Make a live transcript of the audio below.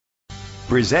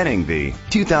Presenting the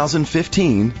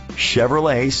 2015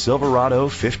 Chevrolet Silverado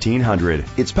 1500.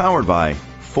 It's powered by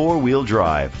four-wheel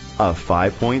drive, a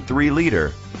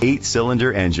 5.3-liter,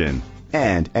 8-cylinder engine,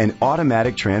 and an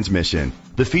automatic transmission.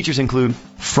 The features include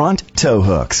front tow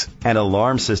hooks, an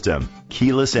alarm system,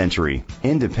 keyless entry,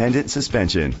 independent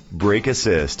suspension, brake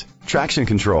assist, traction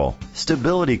control,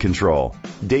 stability control,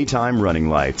 daytime running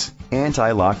lights,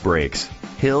 anti-lock brakes,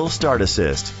 hill start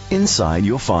assist. Inside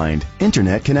you'll find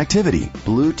internet connectivity,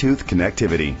 Bluetooth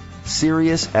connectivity,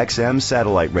 Sirius XM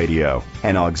satellite radio,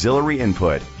 and auxiliary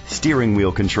input, steering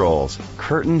wheel controls,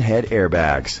 curtain head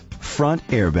airbags, front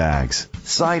airbags,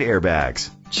 side airbags,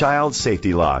 child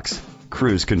safety locks,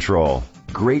 cruise control.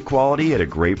 Great quality at a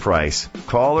great price.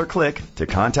 Call or click to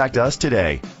contact us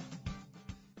today.